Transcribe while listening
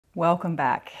Welcome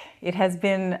back. It has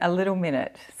been a little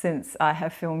minute since I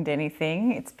have filmed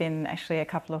anything. It's been actually a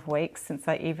couple of weeks since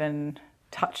I even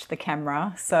touched the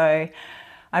camera, so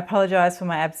I apologise for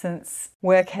my absence.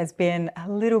 Work has been a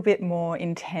little bit more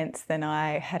intense than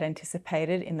I had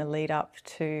anticipated in the lead up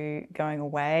to going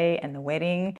away and the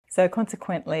wedding. So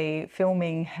consequently,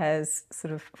 filming has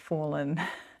sort of fallen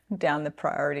down the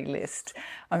priority list.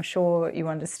 I'm sure you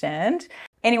understand.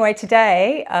 Anyway,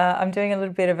 today I'm doing a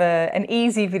little bit of an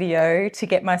easy video to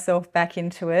get myself back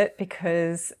into it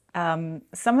because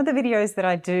some of the videos that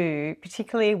I do,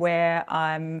 particularly where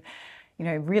I'm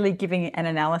really giving an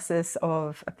analysis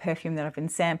of a perfume that I've been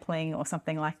sampling or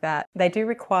something like that, they do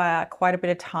require quite a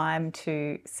bit of time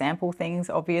to sample things,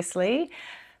 obviously,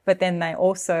 but then they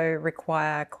also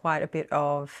require quite a bit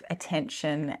of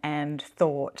attention and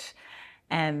thought.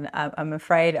 And I'm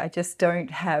afraid I just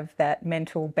don't have that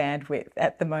mental bandwidth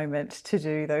at the moment to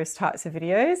do those types of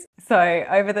videos. So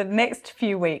over the next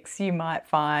few weeks, you might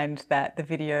find that the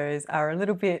videos are a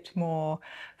little bit more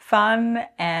fun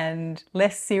and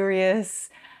less serious.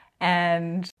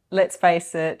 And let's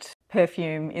face it,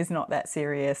 perfume is not that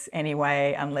serious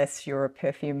anyway, unless you're a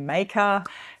perfume maker.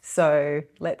 So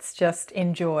let's just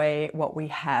enjoy what we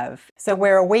have. So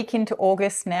we're a week into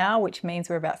August now, which means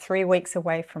we're about 3 weeks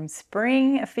away from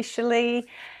spring officially.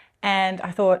 And I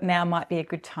thought now might be a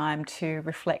good time to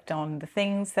reflect on the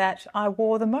things that I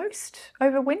wore the most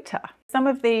over winter. Some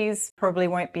of these probably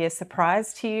won't be a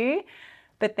surprise to you,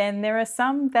 but then there are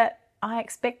some that I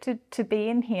expected to be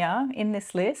in here in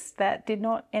this list that did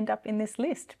not end up in this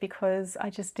list because I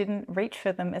just didn't reach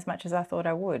for them as much as I thought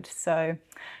I would. So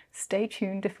stay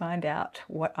tuned to find out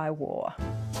what I wore.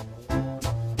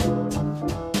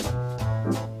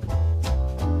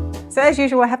 So as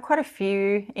usual, I have quite a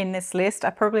few in this list.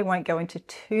 I probably won't go into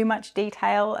too much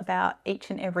detail about each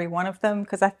and every one of them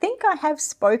because I think I have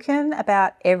spoken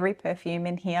about every perfume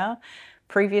in here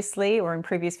previously or in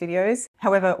previous videos.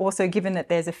 However, also given that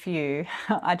there's a few,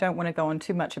 I don't want to go on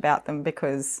too much about them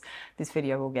because this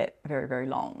video will get very, very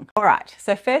long. All right,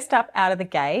 so first up out of the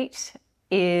gate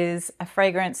is a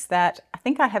fragrance that I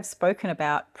think I have spoken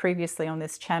about previously on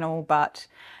this channel, but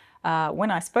when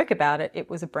I spoke about it, it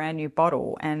was a brand new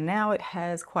bottle and now it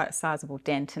has quite a sizable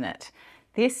dent in it.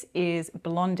 This is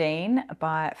Blondine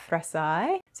by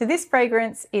Frassailles. So this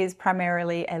fragrance is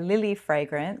primarily a lily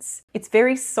fragrance. It's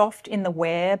very soft in the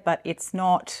wear, but it's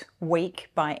not weak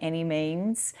by any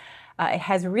means. It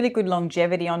has really good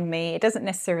longevity on me. It doesn't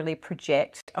necessarily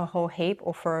project a whole heap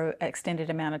or for an extended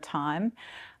amount of time.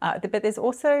 But there's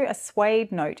also a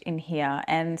suede note in here.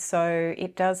 And so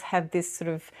it does have this sort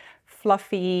of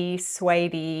fluffy,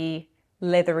 suede-y,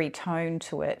 leathery tone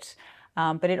to it.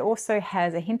 But it also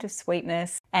has a hint of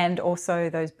sweetness and also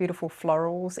those beautiful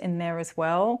florals in there as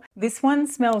well. This one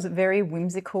smells very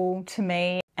whimsical to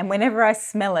me, and whenever I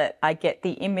smell it, I get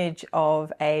the image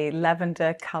of a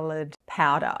lavender coloured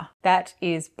powder. That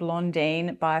is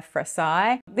Blondine by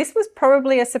Frassailles. This was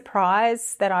probably a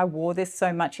surprise that I wore this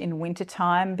so much in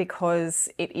wintertime because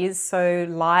it is so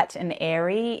light and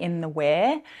airy in the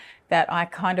wear that I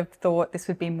kind of thought this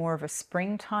would be more of a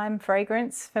springtime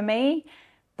fragrance for me.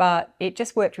 But it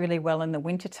just worked really well in the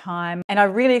winter time. And I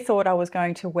really thought I was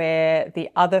going to wear the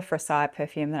other Frassailles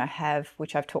perfume that I have,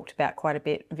 which I've talked about quite a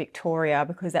bit, Victoria,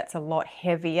 because that's a lot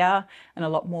heavier and a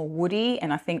lot more woody,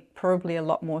 and I think probably a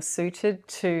lot more suited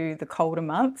to the colder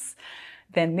months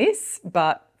than this.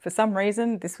 But for some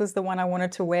reason, this was the one I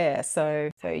wanted to wear. So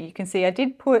you can see I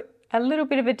did put a little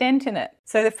bit of a dent in it.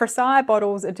 So the Frassailles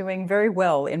bottles are doing very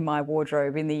well in my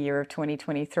wardrobe in the year of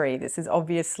 2023. This is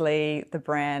obviously the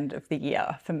brand of the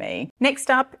year for me. Next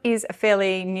up is a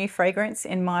fairly new fragrance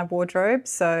in my wardrobe.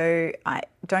 So I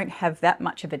don't have that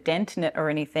much of a dent in it or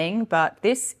anything, but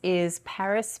this is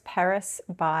Paris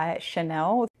by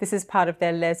Chanel. This is part of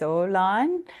their Les Eaux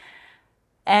line.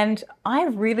 And I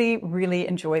really, really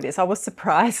enjoy this. I was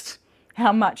surprised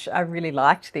how much I really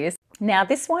liked this. Now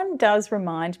this one does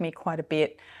remind me quite a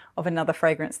bit of another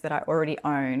fragrance that I already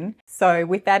own. So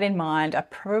with that in mind, I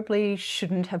probably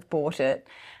shouldn't have bought it.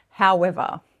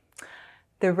 However,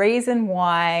 the reason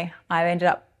why I ended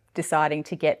up deciding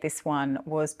to get this one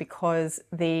was because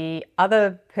the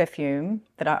other perfume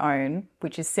that I own,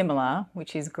 which is similar,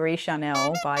 which is Gris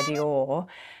Chanel by Dior,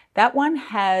 that one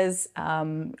has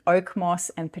oak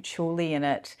moss and patchouli in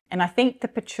it. And I think the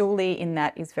patchouli in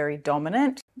that is very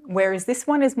dominant, whereas this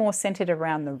one is more centered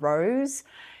around the rose.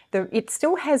 It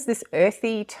still has this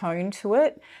earthy tone to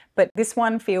it, but this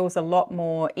one feels a lot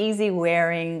more easy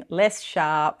wearing, less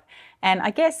sharp, and I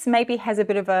guess maybe has a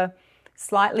bit of a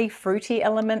slightly fruity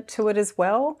element to it as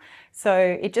well.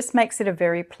 So it just makes it a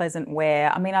very pleasant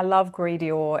wear. I mean, I love Gris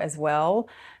Dior as well,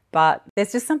 but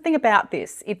there's just something about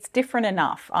this. It's different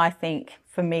enough, I think,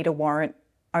 for me to warrant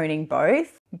owning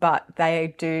both, but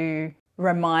they do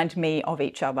remind me of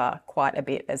each other quite a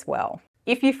bit as well.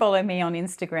 If you follow me on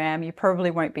Instagram, you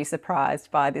probably won't be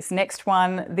surprised by this next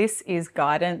one. This is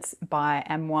Guidance by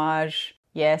Amouage.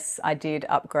 Yes, I did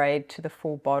upgrade to the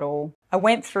full bottle. I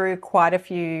went through quite a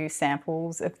few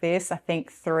samples of this, I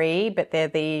think 3, but they're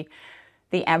the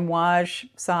Amouage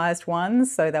sized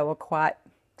ones, so they were quite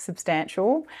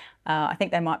substantial. I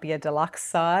think they might be a deluxe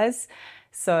size.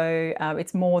 So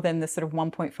it's more than the sort of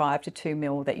 1.5 to 2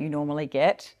 ml that you normally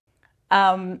get.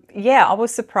 Yeah, I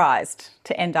was surprised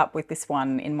to end up with this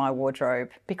one in my wardrobe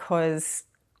because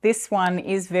this one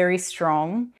is very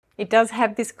strong. It does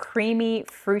have this creamy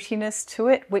fruitiness to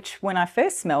it, which when I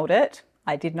first smelled it,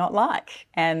 I did not like.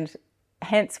 And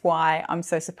hence why I'm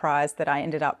so surprised that I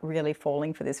ended up really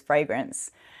falling for this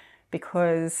fragrance,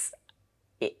 because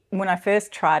when I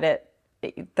first tried it,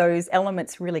 those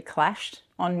elements really clashed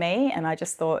on me and I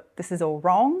just thought this is all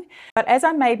wrong. But as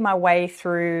I made my way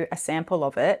through a sample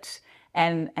of it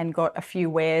and got a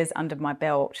few wears under my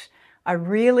belt, I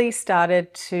really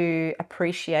started to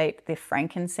appreciate the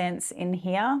frankincense in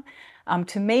here.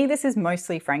 To me, this is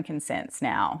mostly frankincense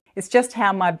now. It's just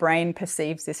how my brain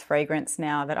perceives this fragrance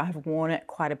now that I've worn it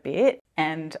quite a bit.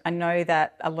 And I know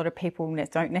that a lot of people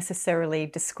don't necessarily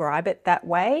describe it that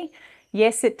way.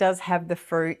 Yes, it does have the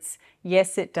fruits.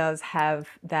 Yes, it does have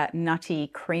that nutty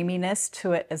creaminess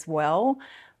to it as well.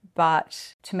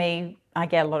 But to me, I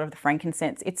get a lot of the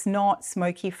frankincense. It's not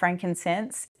smoky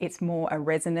frankincense. It's more a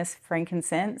resinous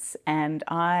frankincense, and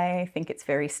I think it's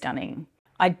very stunning.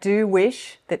 I do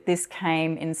wish that this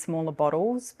came in smaller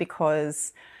bottles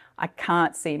because I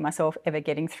can't see myself ever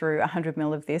getting through 100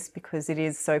 ml of this because it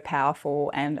is so powerful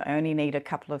and I only need a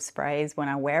couple of sprays when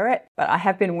I wear it. But I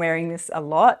have been wearing this a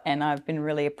lot and I've been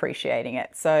really appreciating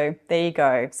it. So there you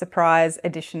go. Surprise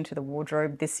addition to the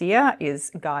wardrobe this year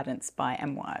is Guidance by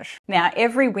Amouage. Now,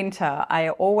 every winter I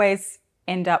always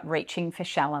end up reaching for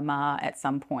Shalimar at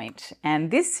some point.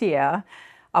 And this year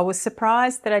I was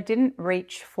surprised that I didn't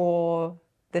reach for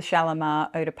the Shalimar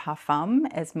Eau de Parfum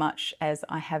as much as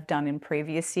I have done in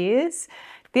previous years.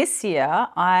 This year,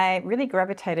 I really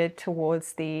gravitated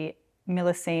towards the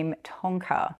Millesime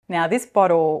Tonka. Now, this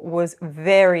bottle was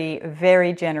very,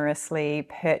 very generously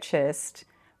purchased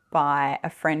by a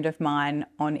friend of mine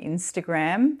on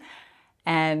Instagram,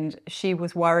 and she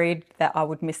was worried that I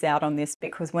would miss out on this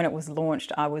because when it was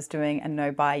launched, I was doing a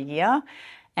no-buy year.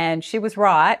 And she was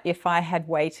right. If I had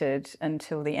waited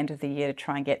until the end of the year to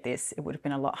try and get this, it would have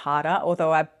been a lot harder.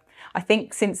 Although I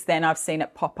think since then I've seen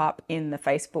it pop up in the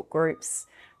Facebook groups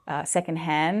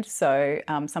secondhand. So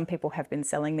some people have been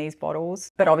selling these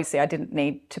bottles, but obviously I didn't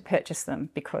need to purchase them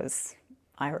because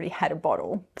I already had a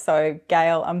bottle. So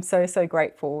Gail, I'm so, so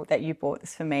grateful that you bought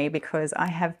this for me because I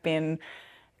have been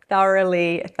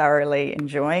thoroughly, thoroughly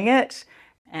enjoying it.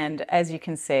 And as you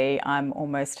can see, I'm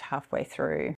almost halfway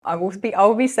through. I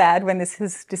will be sad when this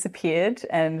has disappeared,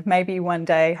 and maybe one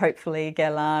day, hopefully,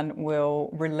 Guerlain will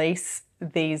release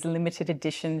these limited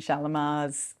edition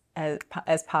Shalimars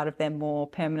as part of their more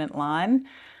permanent line.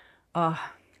 Oh,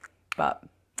 but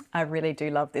I really do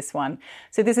love this one.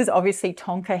 So this is obviously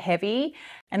Tonka heavy,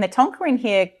 and the Tonka in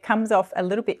here comes off a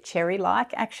little bit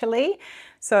cherry-like actually.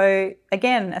 So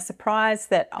again, a surprise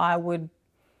that I would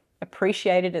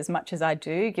appreciate it as much as I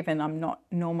do, given I'm not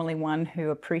normally one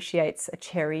who appreciates a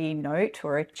cherry note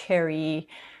or a cherry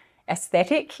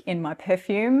aesthetic in my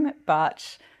perfume,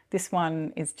 but this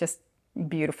one is just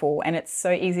beautiful and it's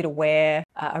so easy to wear.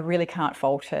 I really can't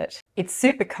fault it. It's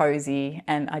super cozy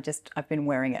and I've been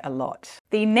wearing it a lot.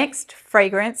 The next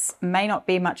fragrance may not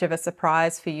be much of a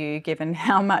surprise for you given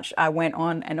how much I went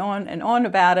on and on and on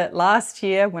about it last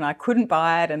year when I couldn't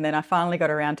buy it and then I finally got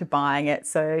around to buying it.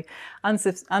 So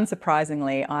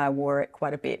unsurprisingly, I wore it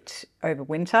quite a bit over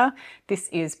winter. This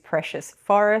is Precious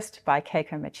Forest by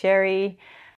Keiko Macheri.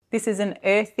 This is an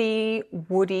earthy,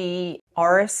 woody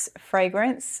orris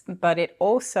fragrance, but it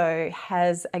also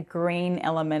has a green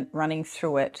element running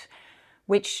through it,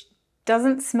 which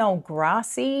doesn't smell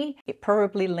grassy. It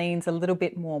probably leans a little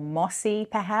bit more mossy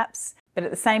perhaps, but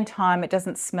at the same time, it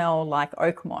doesn't smell like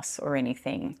oak moss or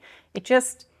anything.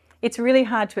 It's really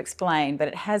hard to explain, but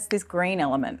it has this green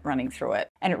element running through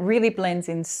it. And it really blends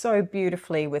in so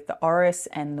beautifully with the orris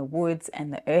and the woods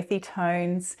and the earthy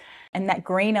tones. And that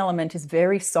green element is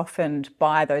very softened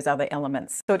by those other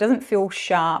elements. So it doesn't feel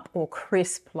sharp or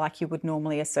crisp like you would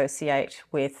normally associate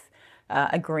with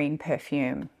a green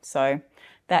perfume. So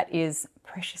that is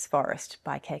Precious Forest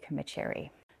by Keiko Macheri.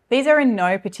 These are in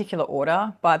no particular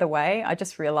order, by the way. I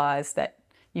just realized that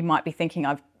you might be thinking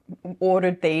I've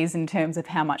ordered these in terms of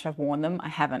how much I've worn them. I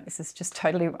haven't. This is just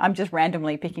totally, I'm just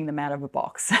randomly picking them out of a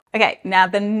box. Okay, now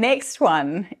the next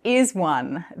one is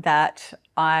one that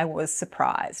I was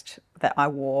surprised that I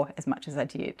wore as much as I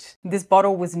did. This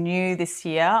bottle was new this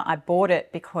year. I bought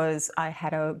it because I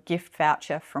had a gift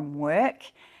voucher from work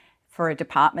for a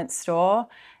department store,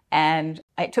 and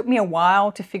it took me a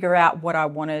while to figure out what I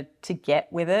wanted to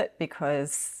get with it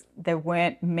because there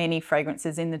weren't many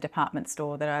fragrances in the department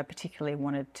store that I particularly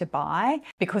wanted to buy,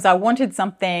 because I wanted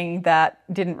something that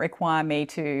didn't require me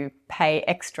to pay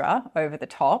extra over the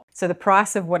top. So the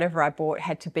price of whatever I bought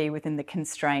had to be within the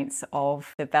constraints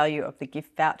of the value of the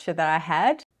gift voucher that I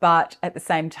had. But at the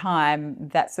same time,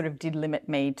 that sort of did limit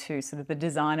me to sort of the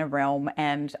designer realm.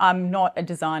 And I'm not a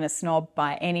designer snob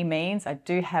by any means. I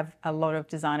do have a lot of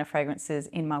designer fragrances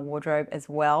in my wardrobe as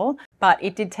well. But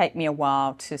it did take me a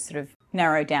while to sort of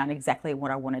narrow down exactly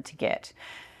what I wanted to get.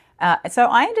 So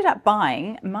I ended up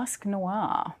buying Musc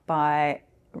Noir by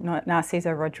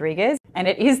Narciso Rodriguez, and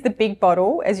it is the big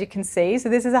bottle, as you can see. So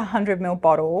this is a 100 ml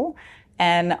bottle,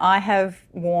 and I have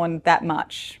worn that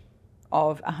much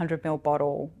of a 100 ml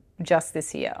bottle just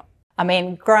this year. I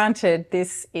mean, granted,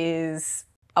 this is,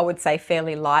 I would say,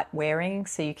 fairly light wearing,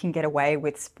 so you can get away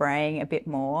with spraying a bit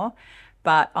more.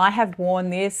 But I have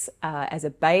worn this as a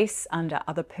base under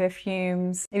other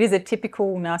perfumes. It is a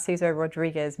typical Narciso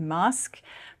Rodriguez musk,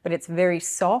 but it's very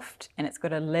soft and it's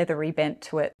got a leathery bent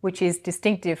to it, which is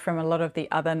distinctive from a lot of the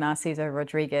other Narciso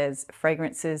Rodriguez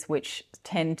fragrances, which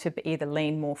tend to either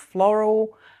lean more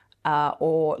floral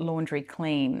or laundry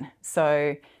clean.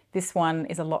 So this one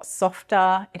is a lot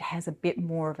softer. It has a bit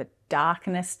more of a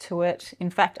darkness to it.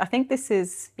 In fact, I think this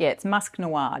is, yeah, it's Musc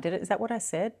Noir. Is that what I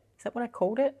said? Is that what I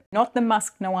called it? Not the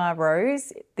Musc Noir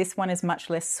Rose. This one is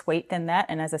much less sweet than that.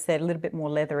 And as I said, a little bit more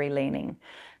leathery leaning.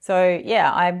 So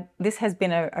yeah, this has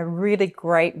been a really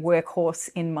great workhorse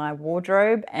in my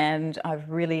wardrobe, and I've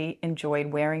really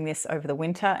enjoyed wearing this over the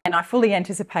winter. And I fully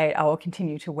anticipate I will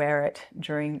continue to wear it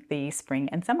during the spring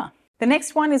and summer. The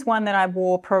next one is one that I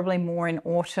wore probably more in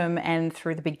autumn and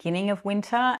through the beginning of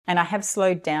winter, and I have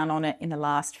slowed down on it in the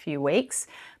last few weeks,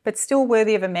 but still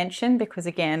worthy of a mention because,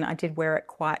 again, I did wear it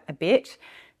quite a bit.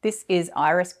 This is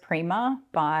Iris Prima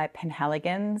by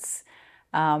Penhaligon's.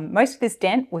 Most of this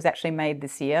dent was actually made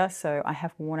this year, so I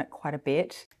have worn it quite a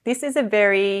bit. This is a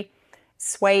very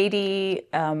suede-y,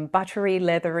 buttery,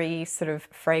 leathery sort of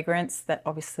fragrance that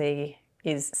obviously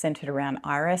is centered around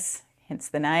Iris, hence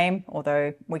the name,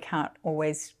 although we can't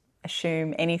always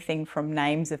assume anything from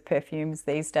names of perfumes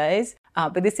these days.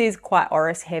 But this is quite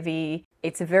Iris heavy.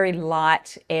 It's a very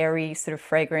light, airy sort of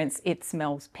fragrance. It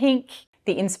smells pink.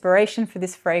 The inspiration for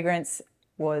this fragrance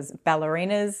was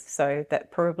ballerinas, so that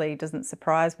probably doesn't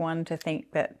surprise one to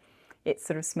think that it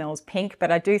sort of smells pink,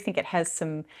 but I do think it has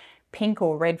some pink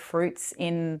or red fruits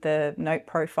in the note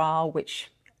profile,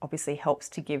 which obviously helps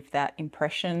to give that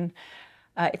impression.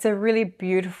 It's a really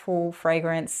beautiful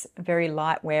fragrance, very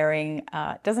light wearing.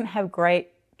 It doesn't have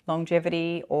great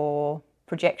longevity or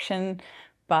projection,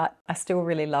 but I still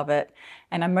really love it.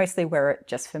 And I mostly wear it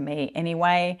just for me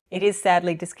anyway. It is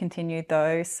sadly discontinued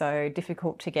though, so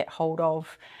difficult to get hold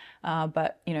of.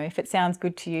 But you know, if it sounds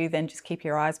good to you, then just keep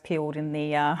your eyes peeled in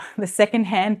the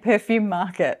secondhand perfume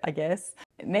market, I guess.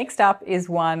 Next up is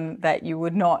one that you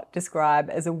would not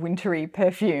describe as a wintry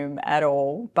perfume at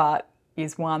all, but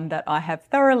is one that I have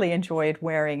thoroughly enjoyed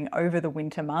wearing over the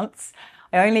winter months.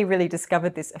 I only really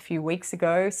discovered this a few weeks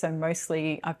ago, so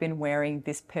mostly I've been wearing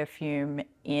this perfume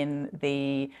in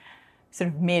the sort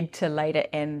of mid to later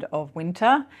end of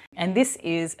winter. And this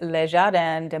is Le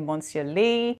Jardin de Monsieur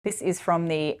Lee. This is from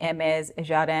the Hermès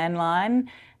Jardin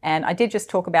line. And I did just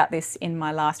talk about this in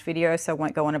my last video, so I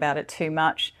won't go on about it too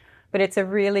much. But it's a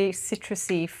really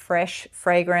citrusy, fresh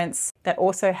fragrance that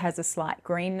also has a slight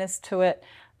greenness to it.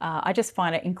 I just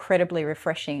find it incredibly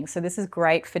refreshing. So this is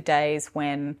great for days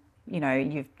when, you know,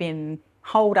 you've been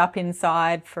holed up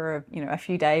inside for, you know, a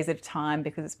few days at a time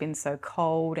because it's been so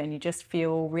cold and you just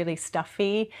feel really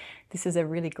stuffy. This is a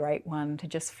really great one to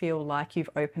just feel like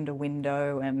you've opened a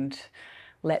window and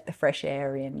let the fresh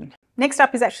air in. Next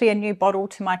up is actually a new bottle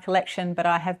to my collection, but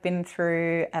I have been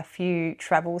through a few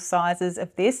travel sizes of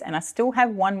this and I still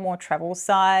have one more travel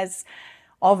size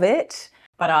of it.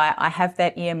 But I have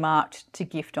that earmarked to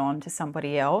gift on to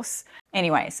somebody else.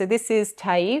 Anyway, so this is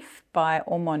Taif by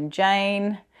Ormond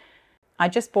Jane. I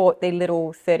just bought the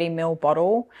little 30 ml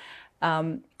bottle.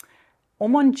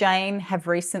 Ormond Jane have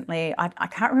recently, I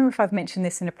can't remember if I've mentioned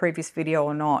this in a previous video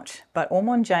or not, but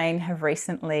Ormond Jane have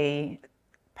recently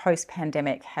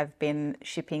post-pandemic have been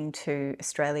shipping to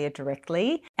Australia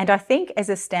directly. And I think as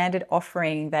a standard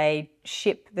offering, they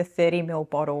ship the 30ml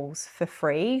bottles for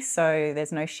free. So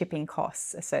there's no shipping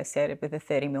costs associated with the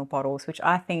 30ml bottles, which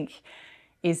I think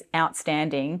is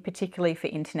outstanding, particularly for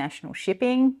international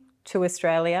shipping to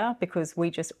Australia, because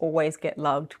we just always get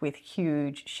lugged with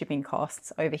huge shipping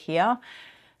costs over here.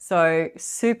 So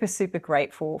super, super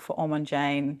grateful for Ormond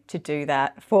Jane to do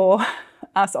that for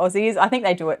us Aussies. I think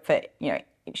they do it for,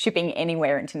 shipping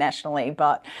anywhere internationally,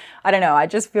 but I don't know, I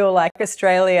just feel like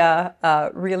Australia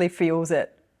really feels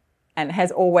it and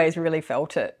has always really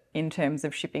felt it in terms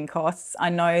of shipping costs. I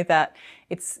know that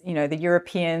it's, the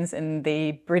Europeans and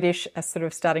the British are sort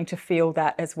of starting to feel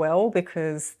that as well,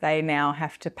 because they now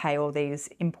have to pay all these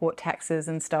import taxes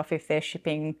and stuff if they're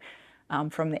shipping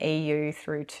from the EU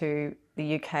through to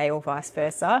the UK or vice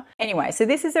versa. Anyway, so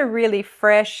this is a really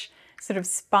fresh, sort of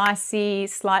spicy,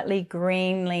 slightly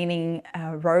green leaning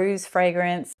rose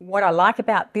fragrance. What I like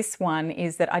about this one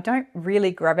is that I don't really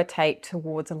gravitate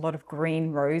towards a lot of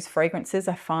green rose fragrances.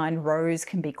 I find rose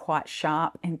can be quite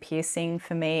sharp and piercing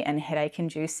for me and headache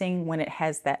inducing when it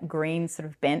has that green sort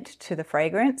of bent to the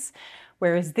fragrance.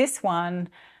 Whereas this one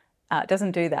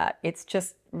doesn't do that. It's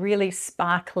just really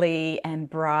sparkly and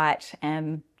bright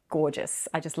and gorgeous.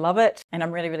 I just love it. And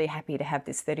I'm really, really happy to have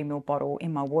this 30ml bottle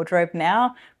in my wardrobe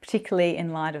now, particularly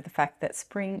in light of the fact that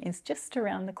spring is just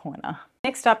around the corner.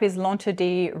 Next up is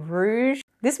L'Interdit Rouge.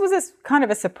 This was a kind of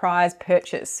a surprise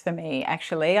purchase for me,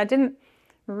 actually. I didn't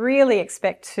really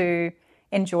expect to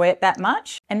enjoy it that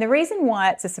much. And the reason why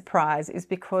it's a surprise is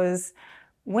because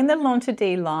when the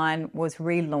L'Interdit line was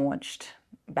relaunched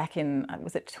back in,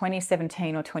 was it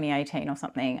 2017 or 2018 or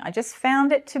something, I just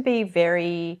found it to be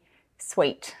very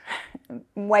sweet,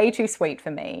 way too sweet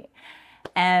for me.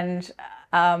 And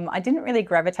I didn't really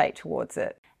gravitate towards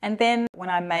it. And then when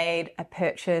I made a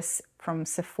purchase from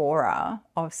Sephora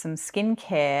of some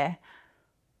skincare,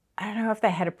 I don't know if they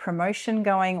had a promotion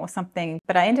going or something,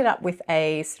 but I ended up with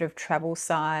a sort of travel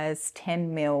size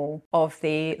 10ml of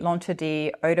the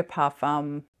L'Interdit Eau de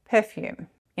Parfum perfume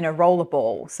in a roller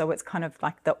ball. So it's kind of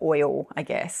like the oil, I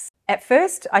guess. At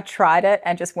first I tried it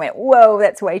and just went, whoa,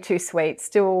 that's way too sweet.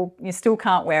 You still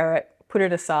can't wear it, put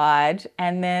it aside.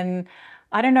 And then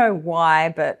I don't know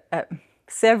why, but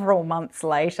several months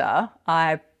later,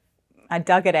 I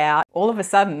dug it out. All of a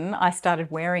sudden, I started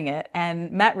wearing it,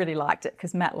 and Matt really liked it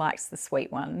because Matt likes the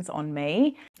sweet ones on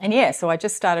me. And yeah, so I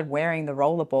just started wearing the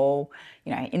rollerball,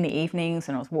 in the evenings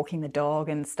when I was walking the dog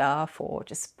and stuff, or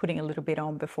just putting a little bit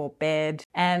on before bed.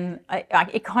 And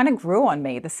it kind of grew on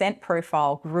me. The scent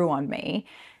profile grew on me.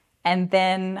 And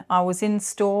then I was in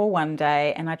store one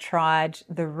day and I tried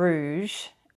the Rouge,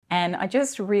 and I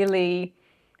just really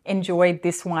enjoyed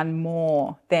this one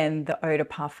more than the Eau de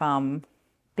Parfum,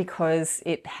 because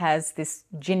it has this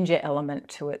ginger element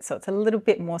to it. So it's a little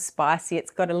bit more spicy.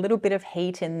 It's got a little bit of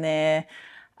heat in there.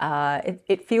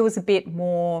 It feels a bit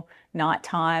more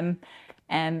nighttime,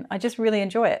 and I just really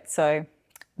enjoy it. So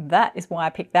that is why I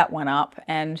picked that one up.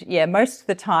 And yeah, most of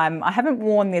the time I haven't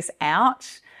worn this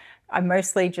out. I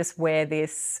mostly just wear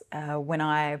this when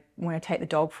I take the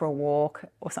dog for a walk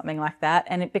or something like that.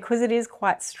 And because it is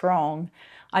quite strong,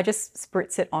 I just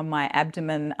spritz it on my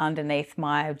abdomen underneath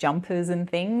my jumpers and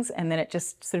things, and then it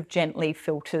just sort of gently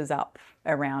filters up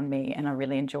around me, and I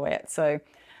really enjoy it. So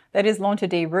that is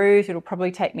L'Interdit Rouge. It'll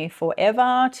probably take me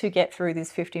forever to get through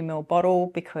this 50ml bottle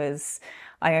because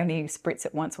I only spritz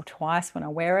it once or twice when I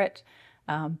wear it,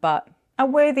 but a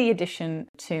worthy addition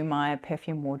to my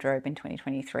perfume wardrobe in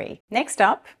 2023. Next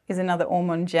up is another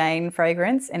Ormond Jane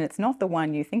fragrance, and it's not the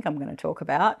one you think I'm going to talk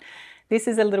about. This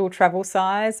is a little travel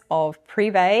size of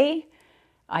Prima.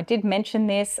 I did mention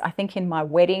this, I think, in my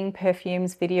wedding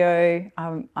perfumes video.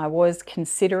 I was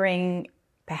considering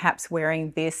perhaps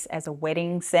wearing this as a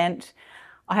wedding scent.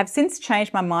 I have since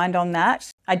changed my mind on that.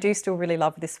 I do still really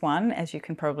love this one, as you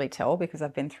can probably tell, because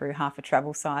I've been through half a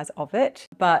travel size of it.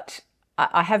 But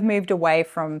I have moved away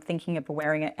from thinking of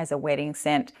wearing it as a wedding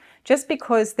scent, just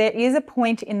because there is a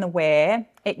point in the wear.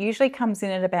 It usually comes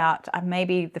in at about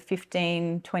maybe the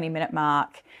 15-20 minute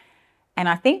mark. And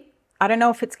I don't know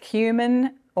if it's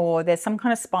cumin or there's some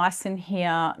kind of spice in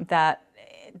here that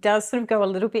does sort of go a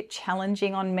little bit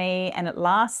challenging on me, and it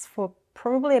lasts for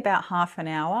probably about half an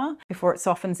hour before it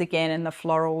softens again and the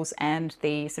florals and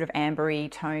the sort of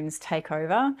ambery tones take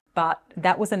over. But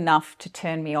that was enough to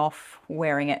turn me off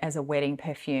wearing it as a wedding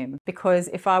perfume, because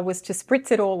if I was to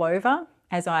spritz it all over,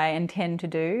 as I intend to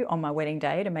do on my wedding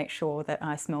day to make sure that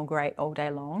I smell great all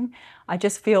day long, I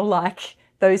just feel like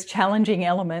those challenging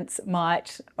elements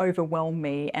might overwhelm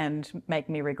me and make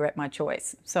me regret my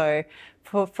choice. So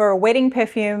for a wedding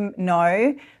perfume,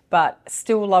 no. but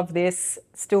still love this,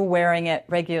 still wearing it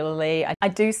regularly. I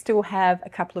do still have a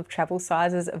couple of travel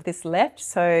sizes of this left,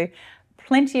 so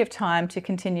plenty of time to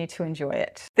continue to enjoy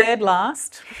it. Third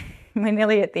last, we're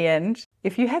nearly at the end.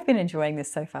 If you have been enjoying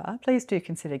this so far, please do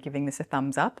consider giving this a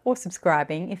thumbs up or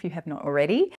subscribing if you have not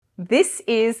already. This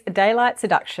is Daylight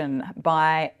Seduction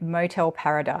by Motel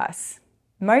Paradise.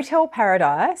 Motel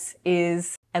Paradise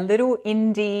is a little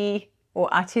indie or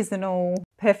artisanal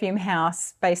perfume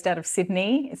house based out of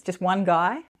Sydney. It's just one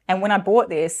guy. And when I bought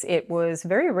this, it was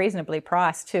very reasonably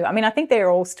priced too. I mean, I think they're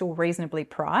all still reasonably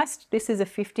priced. This is a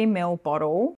 50 ml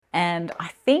bottle, and I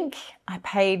think I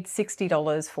paid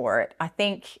 $60 for it. I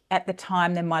think at the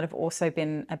time there might have also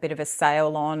been a bit of a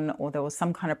sale on, or there was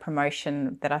some kind of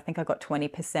promotion that I think I got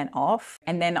 20% off.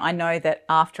 And then I know that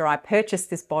after I purchased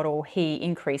this bottle, he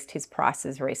increased his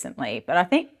prices recently, but I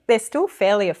think they're still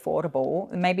fairly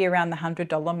affordable, maybe around the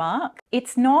 $100 mark.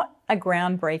 It's not a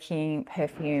groundbreaking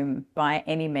perfume by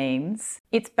any means.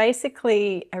 It's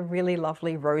basically a really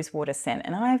lovely rosewater scent,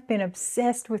 and I've been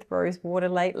obsessed with rosewater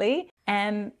lately.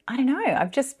 And I don't know,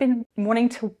 I've just been wanting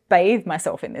to bathe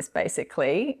myself in this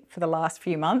basically for the last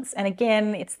few months. And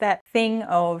again, it's that thing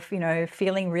of, you know,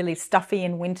 feeling really stuffy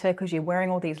in winter because you're wearing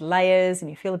all these layers and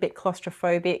you feel a bit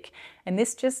claustrophobic. And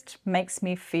this just makes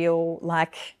me feel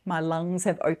like my lungs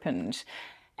have opened.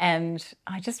 And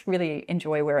I just really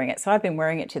enjoy wearing it. So I've been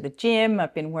wearing it to the gym,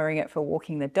 I've been wearing it for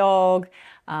walking the dog.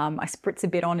 I spritz a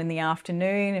bit on in the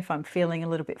afternoon if I'm feeling a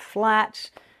little bit flat.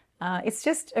 It's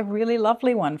just a really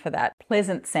lovely one for that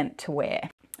pleasant scent to wear.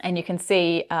 And you can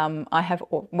see I have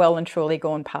well and truly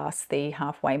gone past the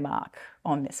halfway mark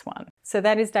on this one. So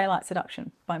that is Daylight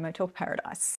Seduction by Motel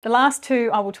Paradise. The last two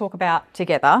I will talk about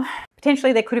together.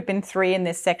 Potentially there could have been three in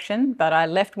this section, but I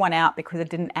left one out because I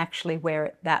didn't actually wear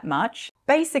it that much.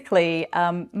 Basically,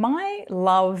 my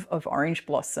love of Orange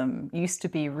Blossom used to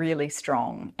be really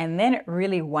strong, and then it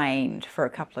really waned for a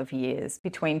couple of years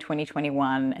between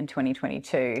 2021 and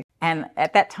 2022. And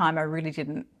at that time, I really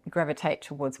didn't gravitate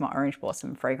towards my Orange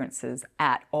Blossom fragrances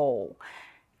at all.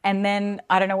 And then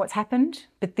I don't know what's happened,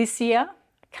 but this year,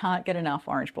 I can't get enough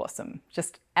Orange Blossom.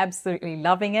 Just absolutely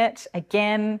loving it.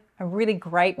 Again, a really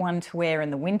great one to wear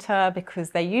in the winter because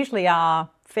they usually are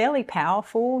fairly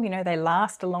powerful. You know, they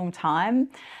last a long time,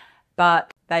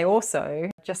 but they also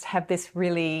just have this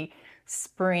really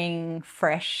spring,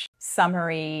 fresh,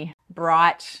 summery,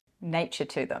 bright nature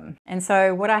to them. And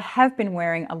so what I have been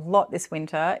wearing a lot this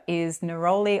winter is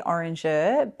Neroli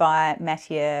Orangeur by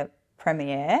Matière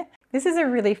Première. This is a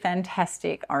really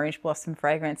fantastic Orange Blossom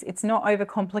fragrance. It's not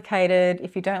overcomplicated.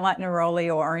 If you don't like Neroli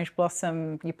or Orange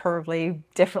Blossom, you probably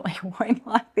definitely won't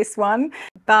like this one.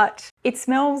 But it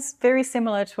smells very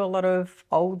similar to a lot of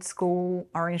old school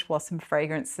Orange Blossom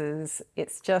fragrances.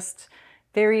 It's just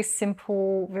very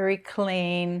simple, very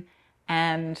clean,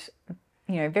 and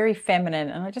you know, very feminine,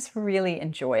 and I just really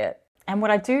enjoy it. And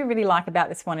what I do really like about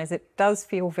this one is it does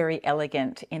feel very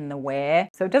elegant in the wear.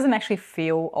 So it doesn't actually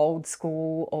feel old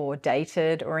school or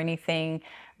dated or anything.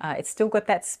 It's still got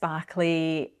that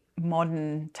sparkly,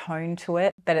 modern tone to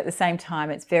it, but at the same time,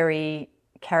 it's very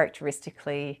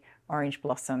characteristically Orange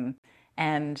Blossom.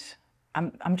 And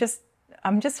I'm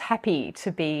just happy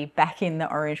to be back in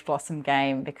the Orange Blossom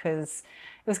game because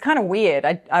it was kind of weird.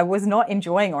 I was not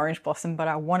enjoying Orange Blossom, but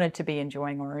I wanted to be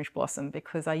enjoying Orange Blossom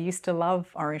because I used to love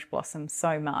Orange Blossom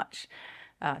so much.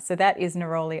 So that is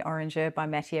Neroli Orangeur by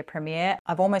Matière Première.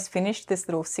 I've almost finished this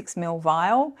little 6 ml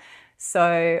vial,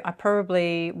 so I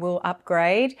probably will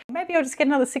upgrade. Maybe I'll just get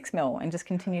another 6 ml and just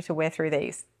continue to wear through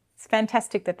these. It's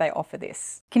fantastic that they offer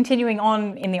this. Continuing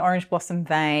on in the Orange Blossom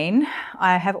vein,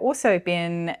 I have also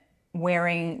been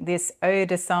wearing this Eau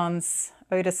d'Essence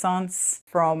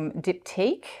from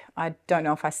Diptyque. I don't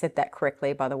know if I said that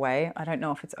correctly, by the way. I don't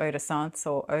know if it's Eau d'Essence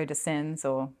or Eau d'Essence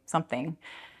or something.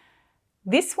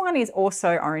 This one is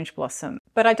also Orange Blossom,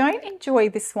 but I don't enjoy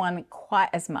this one quite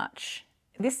as much.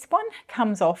 This one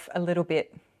comes off a little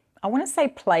bit, I want to say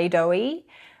Play-Doh-y,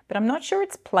 but I'm not sure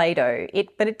it's Play-Doh.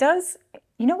 But it does,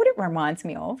 you know what it reminds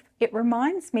me of? It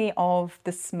reminds me of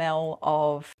the smell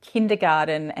of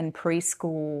kindergarten and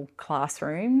preschool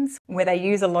classrooms where they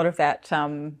use a lot of that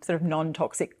sort of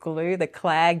non-toxic glue, the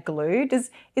Clag glue.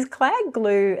 Is Clag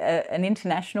glue an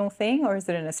international thing or is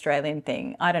it an Australian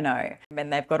thing? I don't know.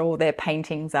 And they've got all their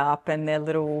paintings up and their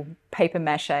little paper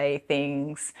mache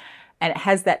things, and it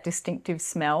has that distinctive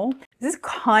smell. This is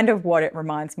kind of what it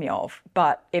reminds me of,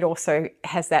 but it also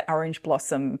has that Orange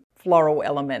Blossom floral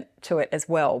element to it as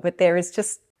well. But there is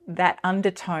just that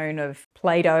undertone of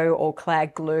Play-Doh or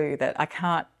Clag glue that I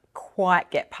can't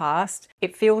quite get past.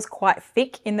 It feels quite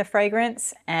thick in the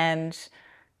fragrance, and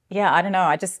yeah, I don't know,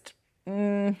 I just,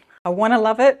 I want to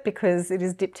love it because it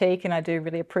is diptyque and I do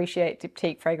really appreciate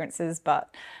diptyque fragrances, but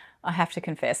I have to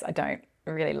confess I don't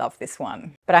really love this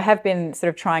one. But I have been sort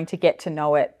of trying to get to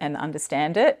know it and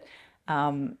understand it.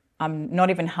 I'm not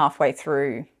even halfway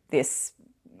through this.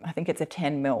 I think it's a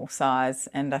 10 ml size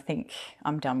and I think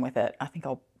I'm done with it. I think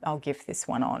I'll give this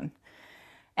one on.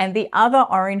 And the other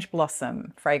orange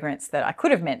blossom fragrance that I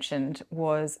could have mentioned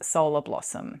was Solar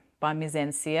Blossom by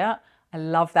Misencia. I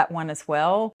love that one as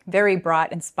well. Very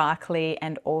bright and sparkly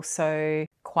and also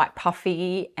quite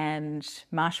puffy and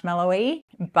marshmallowy.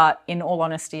 But in all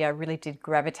honesty, I really did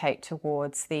gravitate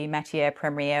towards the Matière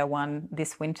Première one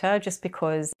this winter just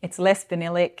because it's less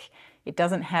vanillic. It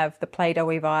doesn't have the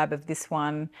Play-Doh-y vibe of this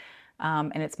one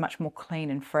and it's much more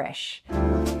clean and fresh.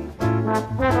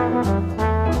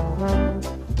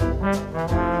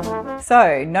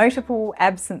 So, notable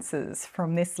absences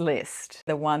from this list.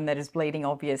 The one that is bleeding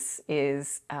obvious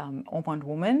is Almond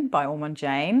Woman by Almond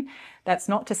Jane. That's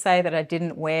not to say that I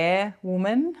didn't wear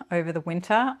Woman over the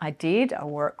winter. I did, I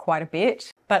wore it quite a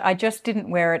bit, but I just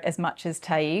didn't wear it as much as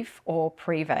Taif or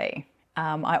Privé.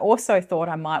 I also thought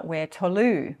I might wear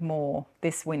Tolu more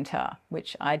this winter,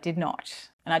 which I did not.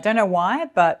 And I don't know why,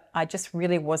 but I just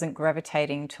really wasn't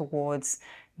gravitating towards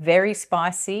very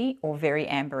spicy or very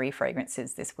ambery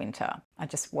fragrances this winter. I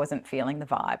just wasn't feeling the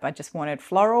vibe. I just wanted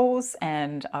florals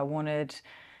and I wanted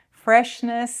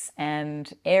freshness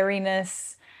and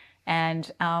airiness.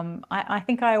 And I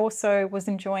think I also was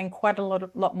enjoying quite a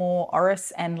lot more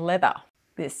orris and leather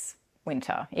this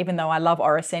winter, even though I love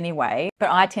orris anyway.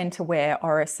 But I tend to wear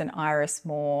orris and iris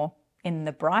more in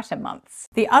the brighter months.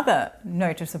 The other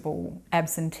noticeable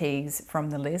absentees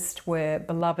from the list were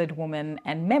Beloved Woman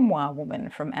and Memoir Woman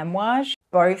from Amouage,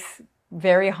 both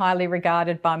very highly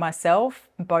regarded by myself,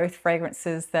 both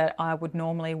fragrances that I would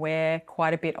normally wear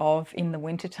quite a bit of in the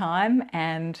wintertime,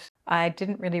 and I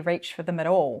didn't really reach for them at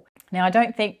all. Now, I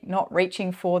don't think not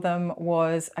reaching for them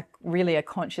was really a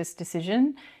conscious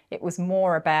decision. It was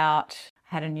more about,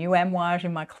 I had a new Amouage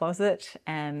in my closet,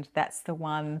 and that's the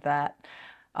one that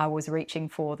I was reaching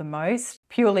for the most,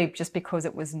 purely just because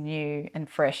it was new and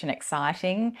fresh and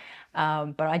exciting.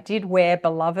 But I did wear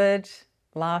Beloved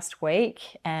last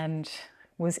week and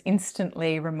was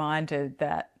instantly reminded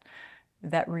that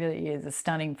that really is a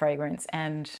stunning fragrance,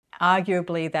 and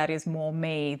arguably that is more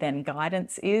me than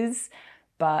Guidance is,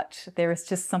 but there is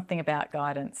just something about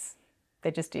Guidance.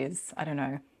 There just is. I don't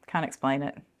know. Can't explain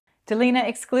it. Delina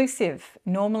Exclusive.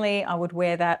 Normally I would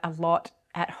wear that a lot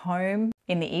at home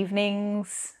in the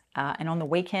evenings and on the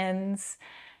weekends,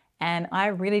 and I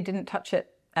really didn't touch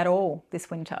it at all this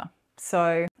winter.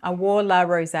 So I wore La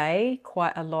Rosée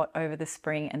quite a lot over the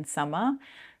spring and summer,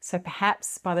 so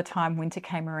perhaps by the time winter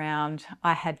came around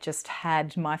I had just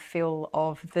had my fill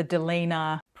of the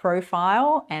Delina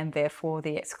profile and therefore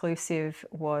the Exclusive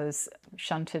was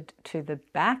shunted to the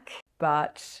back.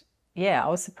 But yeah, I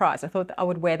was surprised. I thought that I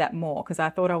would wear that more because I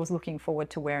thought I was looking forward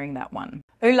to wearing that one.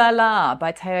 Ooh La La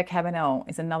by Théo Cabanel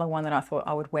is another one that I thought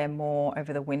I would wear more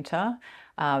over the winter.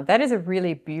 That is a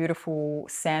really beautiful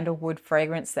sandalwood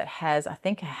fragrance that has, I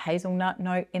think, a hazelnut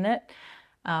note in it.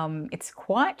 It's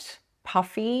quite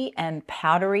puffy and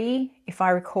powdery, if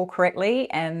I recall correctly,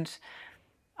 and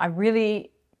I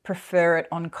really prefer it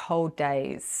on cold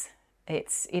days.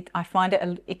 I find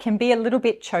it can be a little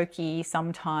bit choky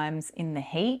sometimes in the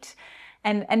heat,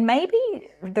 and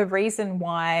maybe the reason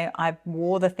why I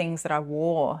wore the things that I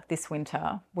wore this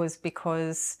winter was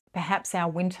because perhaps our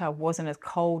winter wasn't as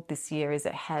cold this year as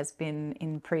it has been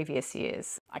in previous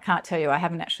years. I can't tell you, I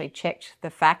haven't actually checked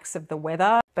the facts of the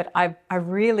weather, but I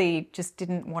really just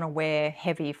didn't want to wear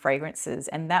heavy fragrances,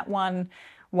 and that one,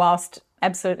 whilst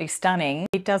absolutely stunning,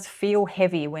 it does feel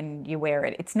heavy when you wear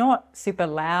it. It's not super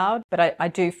loud, but I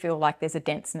do feel like there's a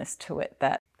denseness to it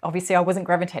that obviously I wasn't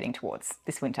gravitating towards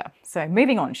this winter. So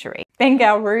moving on, Cherie.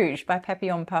 Bengal Rouge by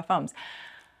Papillon Parfums.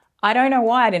 I don't know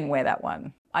why I didn't wear that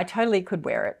one. I totally could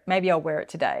wear it. Maybe I'll wear it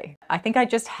today. I think I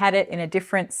just had it in a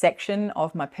different section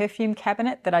of my perfume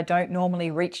cabinet that I don't normally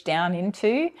reach down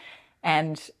into,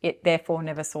 and it therefore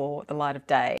never saw the light of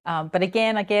day. But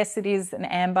again, I guess it is an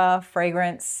amber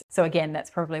fragrance. So again,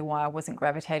 that's probably why I wasn't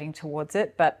gravitating towards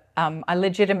it. But I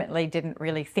legitimately didn't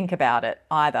really think about it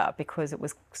either because it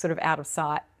was sort of out of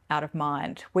sight, out of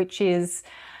mind, which is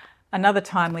another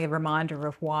timely reminder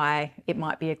of why it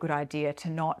might be a good idea to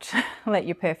not let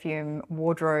your perfume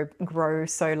wardrobe grow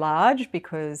so large,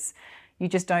 because You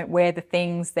just don't wear the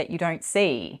things that you don't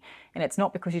see. And it's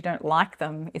not because you don't like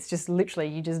them, it's just literally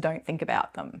you just don't think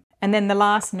about them. And then the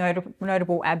last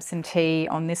notable absentee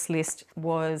on this list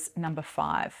was number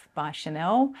 5 by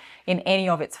Chanel. In any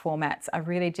of its formats, I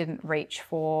really didn't reach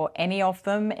for any of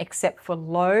them except for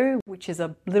Low, which is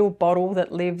a little bottle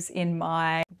that lives in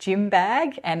my gym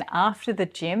bag. And after the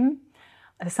gym,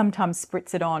 I sometimes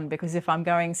spritz it on, because if I'm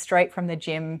going straight from the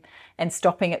gym and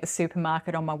stopping at the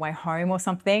supermarket on my way home or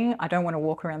something, I don't want to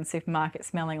walk around the supermarket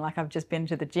smelling like I've just been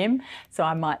to the gym. So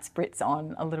I might spritz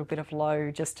on a little bit of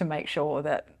Low just to make sure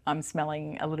that I'm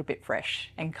smelling a little bit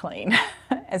fresh and clean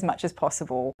as much as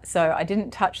possible. So I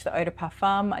didn't touch the Eau de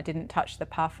Parfum, I didn't touch the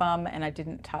Parfum, and I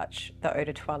didn't touch the Eau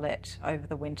de Toilette over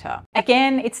the winter.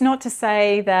 Again, it's not to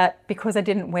say that because I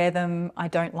didn't wear them, I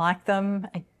don't like them.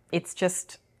 It's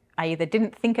just I either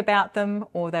didn't think about them,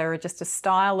 or they were just a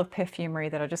style of perfumery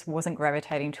that I just wasn't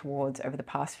gravitating towards over the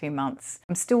past few months.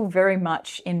 I'm still very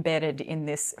much embedded in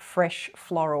this fresh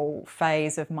floral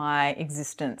phase of my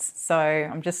existence. So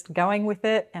I'm just going with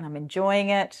it and I'm enjoying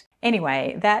it.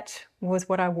 Anyway, that was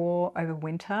what I wore over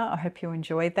winter. I hope you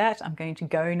enjoyed that. I'm going to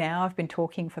go now. I've been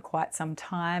talking for quite some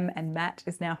time and Matt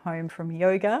is now home from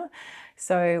yoga.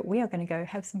 So we are going to go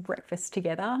have some breakfast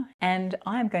together and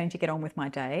I'm going to get on with my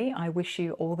day. I wish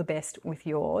you all the best with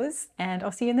yours and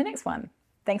I'll see you in the next one.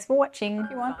 Thanks for watching.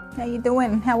 How you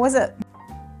doing? How was it?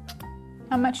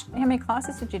 How many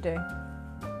classes did you do?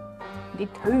 I did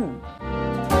 2.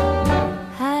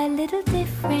 A little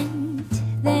different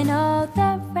than all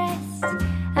the rest.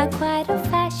 Quite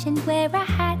old-fashioned where I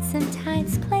had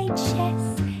sometimes played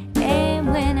chess.